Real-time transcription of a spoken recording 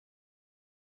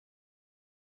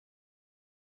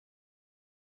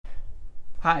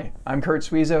Hi, I'm Kurt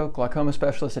Schwiesow, glaucoma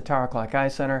specialist at Tower Clock Eye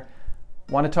Center.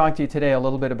 I want to talk to you today a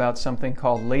little bit about something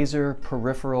called laser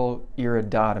peripheral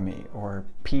iridotomy, or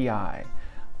PI.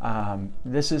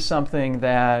 This is something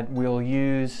that we'll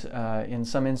use in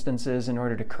some instances in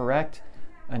order to correct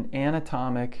an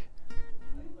anatomic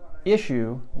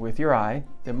issue with your eye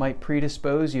that might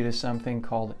predispose you to something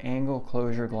called angle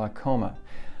closure glaucoma.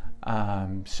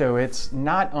 So it's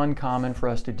not uncommon for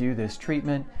us to do this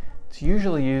treatment. It's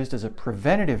usually used as a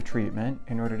preventative treatment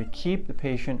in order to keep the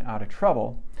patient out of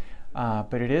trouble,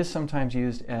 but it is sometimes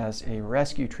used as a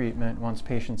rescue treatment once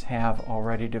patients have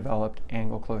already developed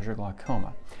angle closure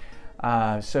glaucoma.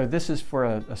 So this is for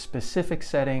a specific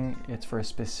setting. It's for a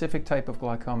specific type of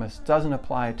glaucoma. It doesn't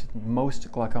apply to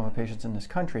most glaucoma patients in this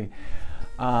country,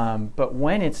 but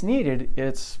when it's needed,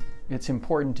 it's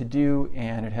important to do,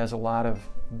 and it has a lot of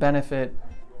benefit,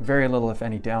 very little if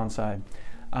any downside.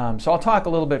 So I'll talk a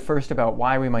little bit first about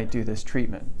why we might do this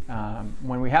treatment.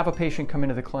 When we have a patient come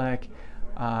into the clinic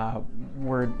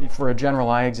for a general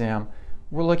eye exam,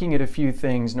 we're looking at a few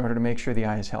things in order to make sure the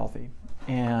eye is healthy.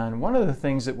 And one of the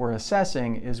things that we're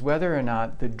assessing is whether or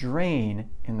not the drain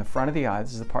in the front of the eye,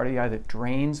 this is the part of the eye that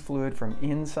drains fluid from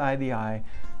inside the eye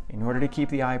in order to keep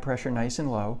the eye pressure nice and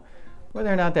low,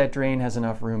 whether or not that drain has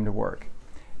enough room to work.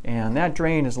 And that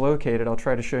drain is located, I'll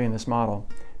try to show you in this model,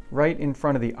 right in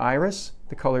front of the iris,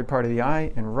 the colored part of the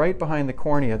eye, and right behind the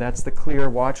cornea, that's the clear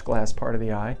watch glass part of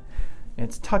the eye. And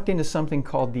it's tucked into something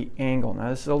called the angle.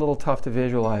 Now this is a little tough to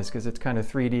visualize because it's kind of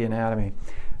 3D anatomy.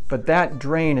 But that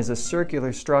drain is a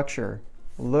circular structure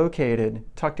located,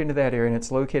 tucked into that area, and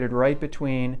it's located right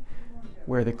between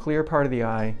where the clear part of the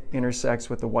eye intersects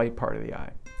with the white part of the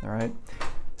eye. All right?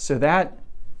 So that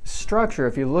structure,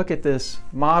 if you look at this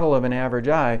model of an average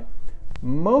eye,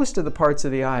 most of the parts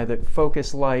of the eye that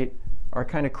focus light are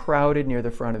kind of crowded near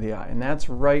the front of the eye, and that's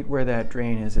right where that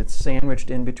drain is. It's sandwiched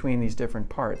in between these different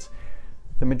parts.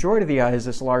 The majority of the eye is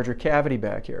this larger cavity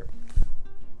back here.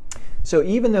 So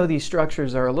even though these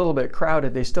structures are a little bit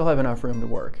crowded, they still have enough room to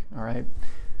work, all right?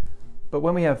 But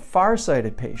when we have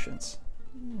farsighted patients,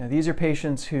 now these are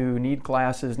patients who need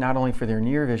glasses not only for their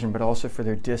near vision, but also for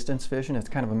their distance vision. It's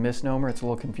kind of a misnomer, it's a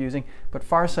little confusing, but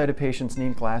farsighted patients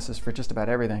need glasses for just about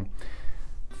everything.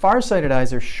 Farsighted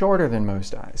eyes are shorter than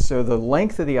most eyes, so the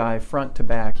length of the eye front to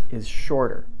back is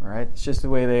shorter, all right? It's just the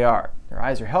way they are. Their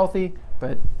eyes are healthy,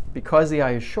 but because the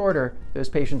eye is shorter, those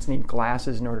patients need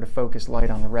glasses in order to focus light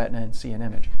on the retina and see an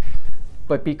image.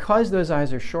 But because those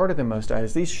eyes are shorter than most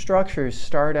eyes, these structures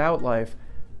start out life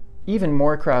even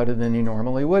more crowded than they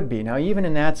normally would be. Now, even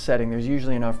in that setting, there's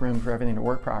usually enough room for everything to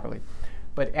work properly.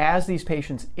 But as these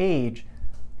patients age,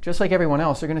 just like everyone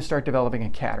else, they're going to start developing a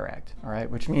cataract, all right?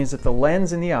 Which means that the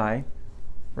lens in the eye,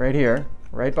 right here,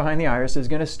 right behind the iris, is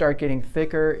going to start getting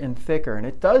thicker and thicker. And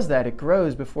it does that, it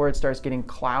grows before it starts getting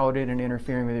clouded and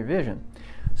interfering with your vision.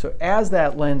 So as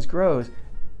that lens grows,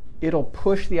 it'll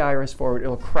push the iris forward,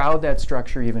 it'll crowd that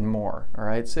structure even more, all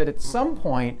right? So at some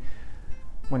point,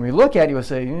 when we look at it, we'll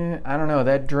say, I don't know,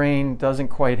 that drain doesn't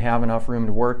quite have enough room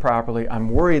to work properly. I'm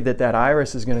worried that that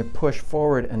iris is going to push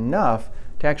forward enough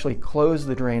to actually close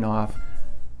the drain off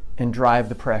and drive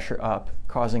the pressure up,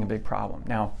 causing a big problem.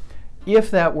 Now,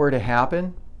 if that were to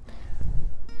happen,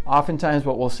 oftentimes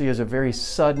what we'll see is a very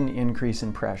sudden increase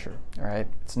in pressure, all right?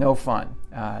 It's no fun.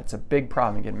 It's a big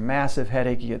problem. You get a massive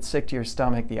headache, you get sick to your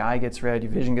stomach, the eye gets red,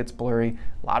 your vision gets blurry.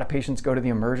 A lot of patients go to the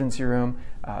emergency room.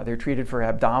 They're treated for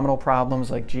abdominal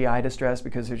problems like GI distress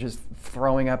because they're just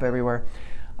throwing up everywhere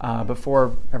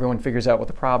before everyone figures out what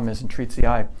the problem is and treats the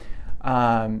eye.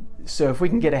 So if we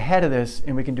can get ahead of this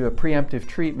and we can do a preemptive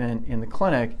treatment in the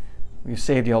clinic, we've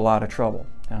saved you a lot of trouble.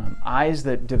 Eyes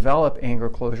that develop angle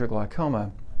closure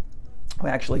glaucoma, who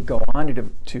actually go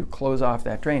on to close off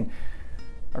that drain,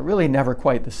 are really never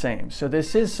quite the same. So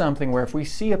this is something where if we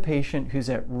see a patient who's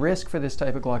at risk for this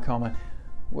type of glaucoma,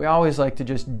 we always like to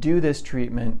just do this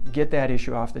treatment, get that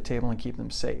issue off the table and keep them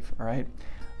safe, all right?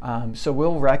 So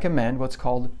we'll recommend what's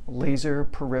called laser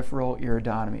peripheral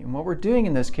iridotomy. And what we're doing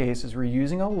in this case is we're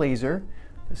using a laser.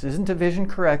 This isn't a vision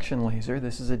correction laser.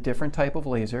 This is a different type of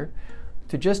laser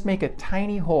to just make a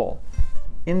tiny hole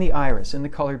in the iris, in the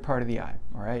colored part of the eye,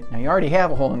 all right? Now you already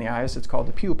have a hole in the iris, it's called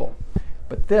the pupil.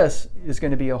 But this is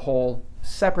going to be a hole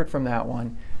separate from that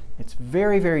one. It's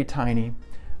very, very tiny.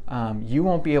 You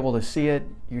won't be able to see it.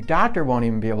 Your doctor won't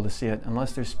even be able to see it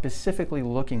unless they're specifically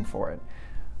looking for it.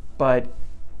 But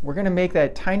we're going to make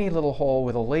that tiny little hole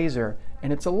with a laser,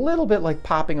 and it's a little bit like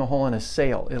popping a hole in a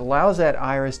sail. It allows that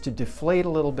iris to deflate a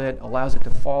little bit, allows it to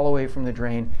fall away from the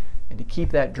drain, and to keep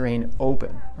that drain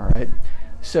open, all right?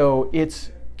 So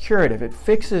it's curative. It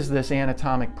fixes this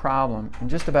anatomic problem in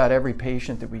just about every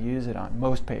patient that we use it on,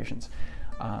 most patients.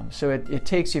 So it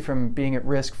takes you from being at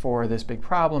risk for this big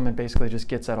problem and basically just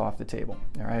gets that off the table.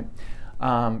 All right.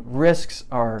 Risks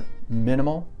are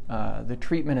minimal. The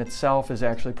treatment itself is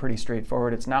actually pretty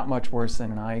straightforward. It's not much worse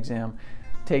than an eye exam.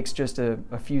 It takes just a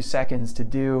few seconds to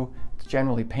do. It's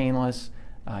generally painless.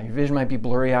 Your vision might be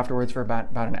blurry afterwards for about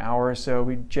an hour or so.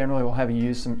 We generally will have you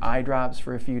use some eye drops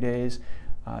for a few days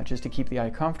just to keep the eye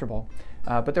comfortable.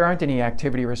 But there aren't any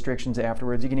activity restrictions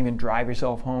afterwards. You can even drive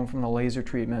yourself home from the laser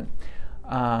treatment.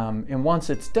 And once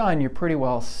it's done, you're pretty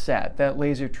well set. That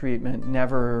laser treatment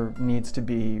never needs to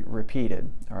be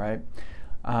repeated, all right?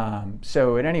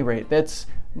 So at any rate, that's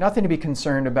nothing to be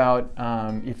concerned about.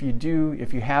 If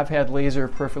you have had laser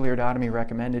peripheral iridotomy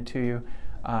recommended to you,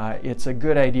 it's a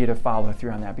good idea to follow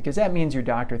through on that, because that means your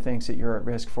doctor thinks that you're at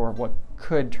risk for what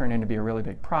could turn into be a really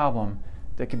big problem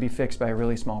that could be fixed by a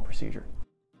really small procedure.